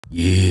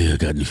Yeah, I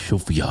got a new show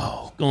for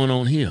y'all. What's going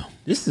on here?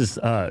 This is,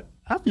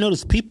 I've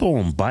noticed people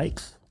on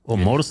bikes or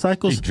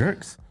motorcycles. They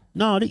jerks.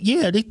 No, they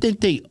think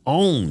they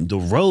own the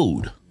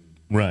road.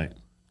 Right.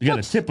 You got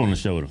a chip on the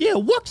shoulder. Yeah,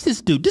 watch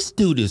this dude. This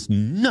dude is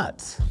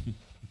nuts.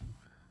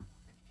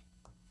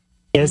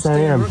 Yes, I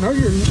am. No,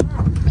 you're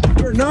not.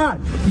 You're not.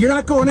 You're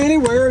not going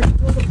anywhere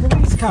until the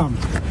police come.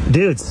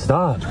 Dude,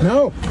 stop.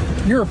 No,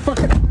 you're a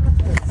fucking...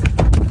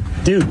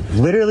 Dude,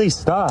 literally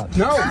stop.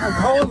 No, I'm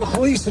calling the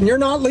police and you're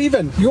not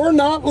leaving. You're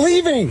not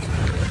leaving.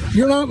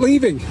 You're not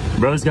leaving.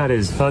 Bro's got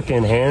his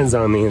fucking hands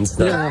on me and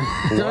stuff.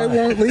 Yeah, the guy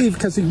won't leave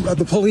because of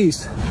the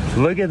police.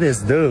 Look at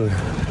this dude.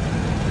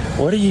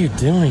 What are you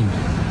doing?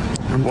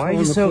 Why are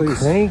you so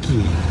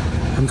cranky?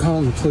 I'm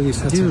calling the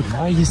police. That's Dude,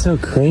 why are you so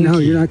cranky? No,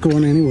 you're not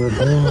going anywhere.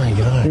 Oh my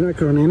God. You're not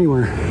going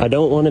anywhere. I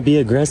don't want to be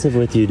aggressive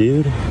with you,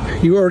 dude.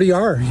 You already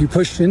are. You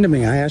pushed into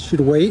me. I asked you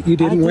to wait. You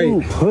didn't wait. I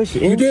didn't push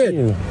into you. Did.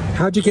 You.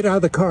 How'd you get out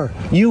of the car?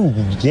 You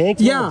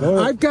yanked me. Yeah,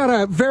 I've got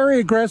a very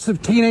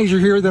aggressive teenager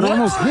here that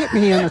almost hit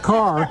me in the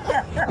car.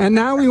 And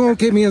now he won't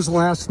give me his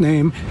last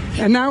name.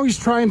 And now he's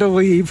trying to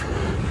leave.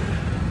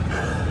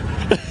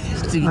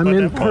 I'm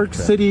in Park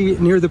City,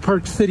 near the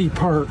Park City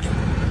Park.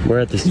 We're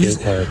at the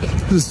skate park.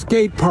 The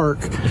skate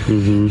park.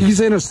 He's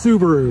in a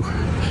Subaru.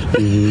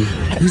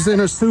 He's in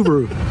a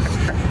Subaru.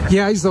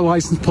 Yeah, he's the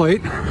license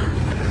plate.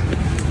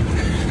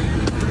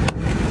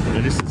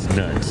 This is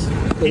nuts.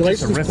 The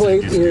license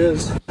plate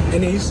is,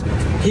 and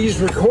he's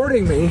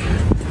recording me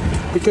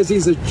because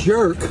he's a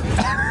jerk.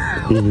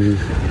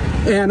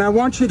 And I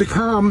want you to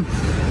come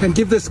and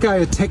give this guy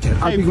a ticket.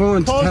 I'll be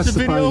willing to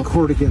testify in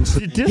court against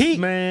him. This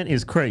man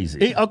is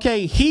crazy.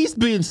 Okay, he's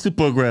being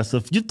super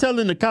aggressive. You're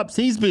telling the cops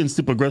he's being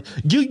super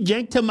aggressive. You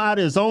yanked him out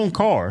of his own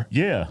car.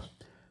 Yeah.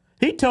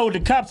 He told the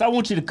cops, I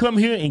want you to come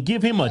here and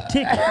give him a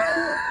ticket.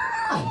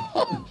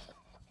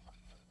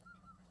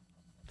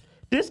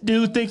 This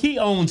dude think he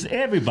owns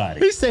everybody.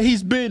 He said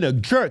he's being a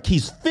jerk.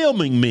 He's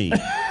filming me.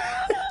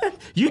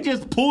 You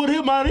just pulled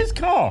him out of his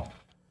car.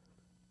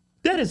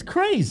 That is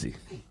crazy.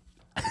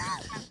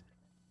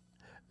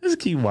 Let's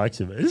keep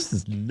watching, man. This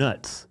is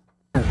nuts.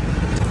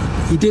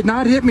 He did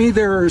not hit me.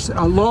 There's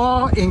a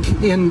law in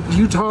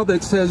Utah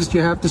that says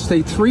you have to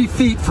stay 3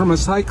 feet from a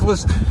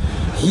cyclist.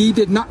 He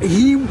did not.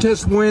 He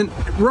just went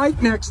right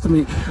next to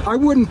me. I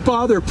wouldn't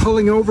bother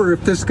pulling over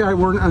if this guy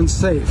weren't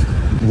unsafe.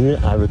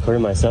 Dude, I recorded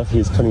myself. He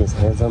was putting his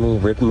hands on me,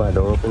 ripping my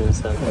door open and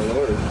stuff. Oh,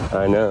 Lord.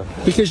 I know.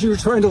 Because you were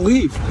trying to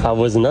leave. I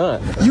was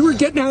not. You were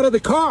getting out of the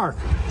car.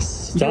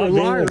 Stop You're a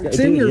liar. It's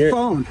in your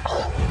phone.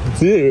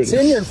 Dude. It's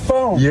in your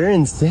phone. You're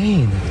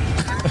insane.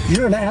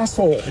 You're an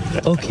asshole.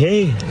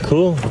 Okay,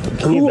 cool.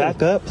 Can you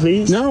back up,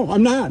 please? No,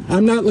 I'm not.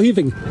 I'm not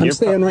leaving. I'm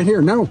staying right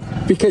here. No,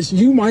 because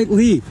you might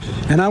leave.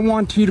 And I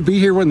want you to be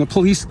here when the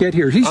police get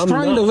here. He's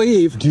trying to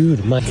leave.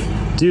 Dude,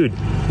 dude,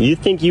 you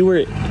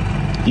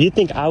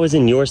think I was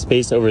in your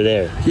space over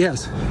there?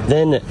 Yes.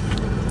 Then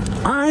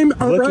I'm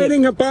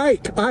riding a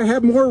bike. I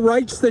have more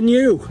rights than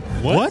you.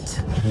 What?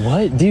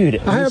 What, dude?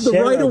 I have the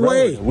right of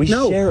way. We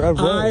share a road.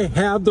 I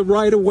have the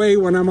right of way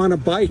when I'm on a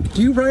bike.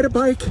 Do you ride a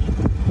bike?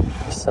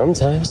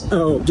 Sometimes.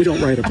 Oh, you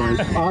don't ride a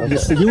bike.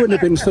 Obviously, you wouldn't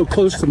have been so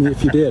close to me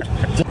if you did.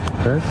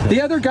 Perfect.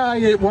 The other guy,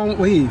 it won't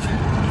leave.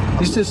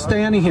 He's just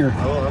standing here.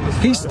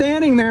 He's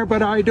standing there,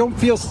 but I don't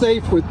feel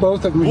safe with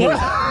both of them here.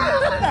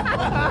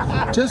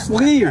 Just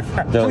leave.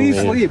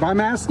 Please leave. I'm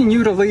asking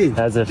you to leave.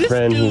 As a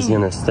friend, he's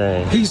gonna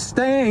stay. He's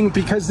staying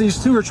because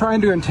these two are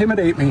trying to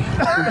intimidate me.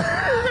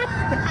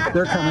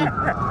 They're coming.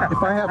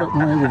 If I have it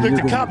my way,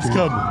 look, the cops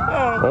coming.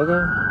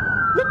 Okay.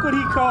 Look what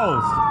he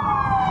caused.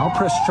 I'll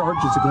press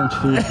charges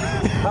against you.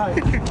 Hi.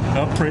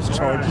 I'll press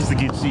charges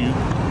against you.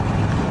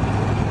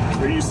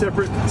 Are you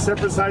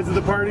separate sides of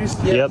the parties?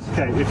 Yep.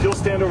 Okay, if you'll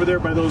stand over there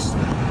by those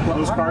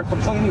cars.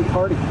 Complaining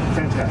party.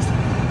 Fantastic.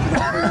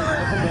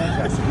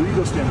 Fantastic. Will you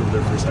go stand over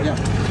there for a second? Yeah.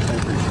 I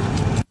appreciate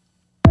it.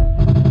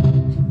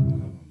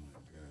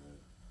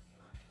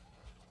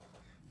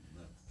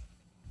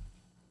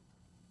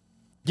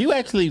 You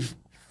actually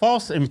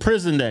false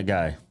imprisoned that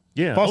guy.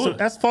 Yeah.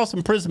 That's false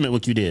imprisonment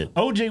what you did.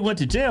 OJ went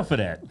to jail for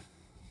that.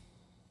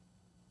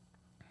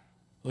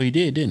 Oh, he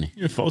did, didn't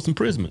he? Yeah, false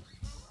imprisonment.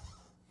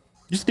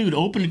 This dude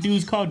opened the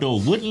dude's car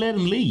door, wouldn't let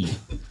him leave.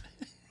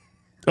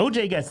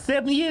 OJ got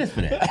 7 years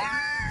for that.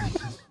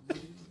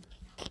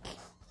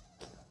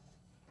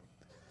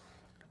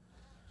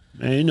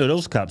 Man, you know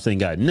those cops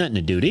ain't got nothing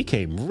to do. They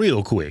came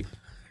real quick.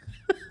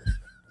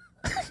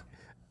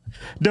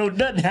 Don't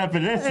nothing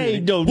happen. That's Hey,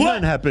 it. don't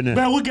nothing happen.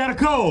 Man, we got a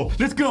call.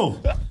 Let's go.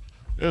 That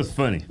was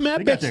funny. Man, I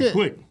they bet got that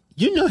quick.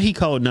 You know he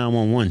called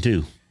 911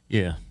 too.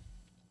 Yeah.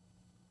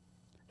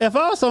 If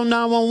I was on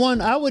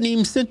 911, I wouldn't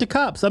even send the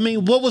cops. I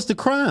mean, what was the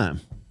crime?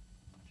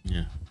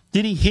 Yeah.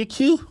 Did he hit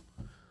you?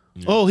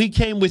 Yeah. Oh, he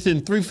came within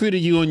 3 feet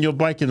of you on your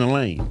bike in the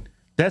lane.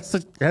 That's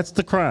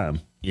the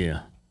crime.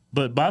 Yeah.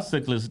 But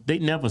bicyclists, they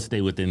never stay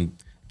within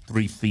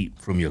 3 feet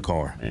from your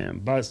car. Man,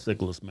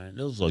 bicyclists, man,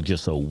 those are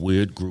just a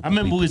weird group. I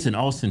remember we was in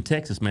Austin,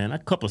 Texas, man. A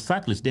couple of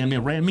cyclists damn near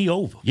ran me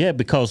over. Yeah,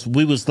 because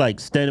we was like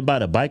standing by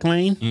the bike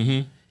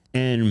lane,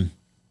 and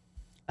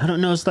I don't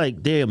know. It's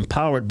like they're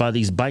empowered by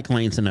these bike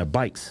lanes in their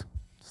bikes.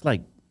 It's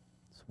like,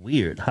 it's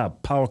weird how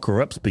power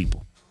corrupts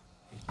people.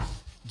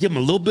 Give them a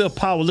little bit of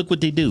power. Look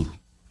what they do.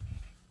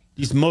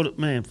 These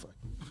man.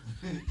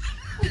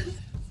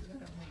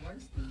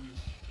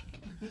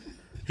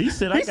 He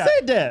said, he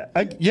said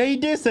that. Yeah, he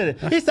did say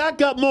that. He said, I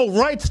got more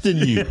rights than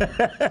you.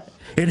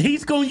 And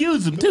he's going to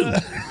use them, too.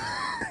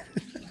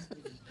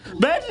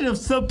 Imagine if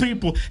some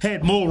people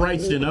had more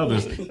rights than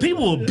others.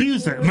 People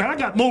abuse that. Man, I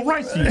got more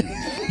rights than you.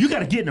 You got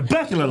to get in the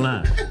back of the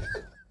line.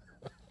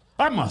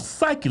 I'm a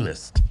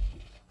cyclist.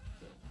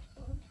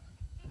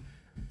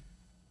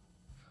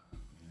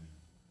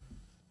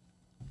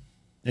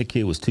 That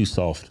kid was too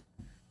soft.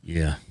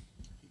 Yeah.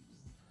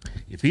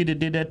 If he'd have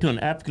did that to an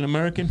African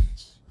American,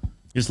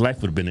 his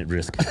life would have been at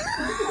risk.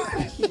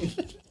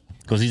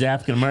 Because these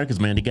African Americans,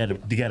 man, they got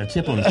a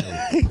chip on their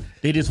shoulder.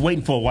 They just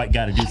waiting for a white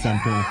guy to do something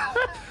to them.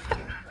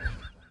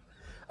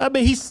 I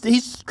mean,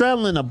 he's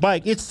straddling a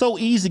bike. It's so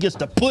easy just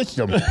to push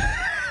him.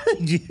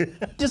 Yeah.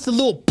 Just a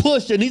little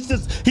push, and he's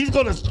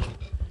gonna.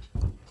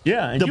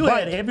 Yeah, and you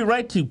had every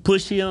right to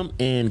push him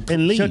and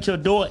leave. Shut your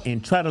door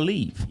and try to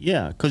leave.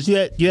 Yeah, because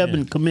you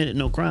haven't committed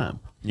no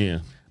crime. Yeah,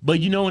 but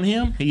you knowing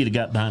him, he'd have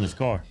got behind his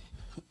car.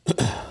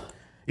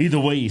 Either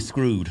way, he's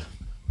screwed.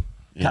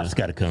 Yeah. Cops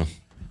got to come.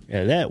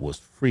 Yeah, that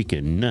was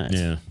freaking nuts.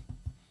 Yeah.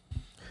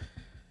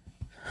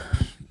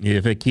 Yeah,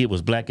 if that kid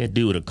was black, that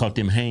dude would have caught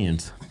them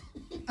hands.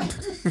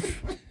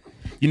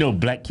 You know,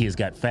 black kids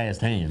got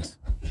fast hands.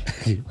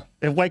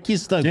 And white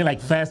kids stuck. They're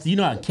like fast. You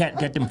know how a cat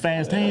got them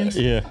fast hands?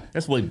 Yeah.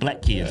 That's what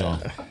black kids are.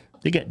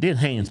 They got their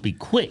hands be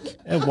quick.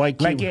 That white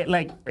kid.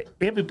 Like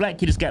every black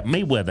kid has got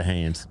Mayweather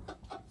hands.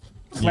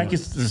 It's like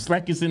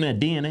it's in their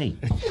DNA.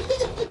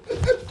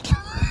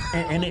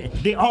 and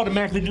they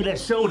automatically do that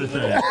shoulder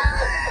thing.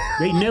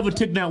 They never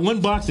took down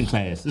one boxing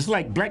class. It's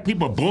like black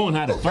people are born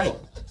how to fight.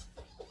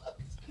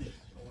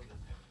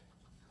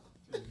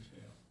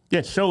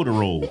 That shoulder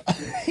roll.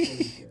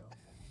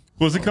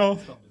 What's it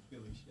called?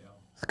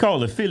 It's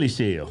called the Philly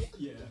shell.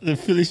 Yeah. The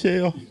Philly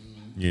shell?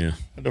 Yeah.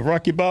 The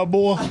Rocky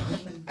Balboa?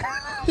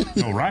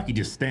 No, Rocky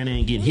just stand there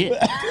and get hit.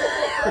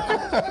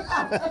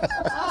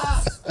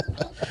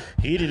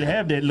 He didn't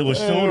have that little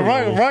shoulder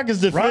roll.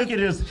 Rocky's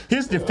defense.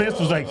 His defense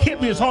was like,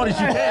 hit me as hard as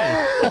you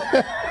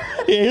can.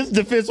 Yeah, his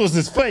defense was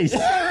his face.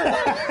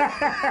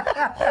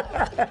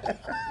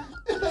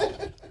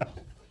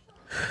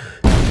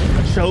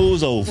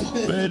 Show's over.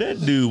 Man, that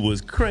dude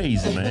was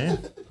crazy, man.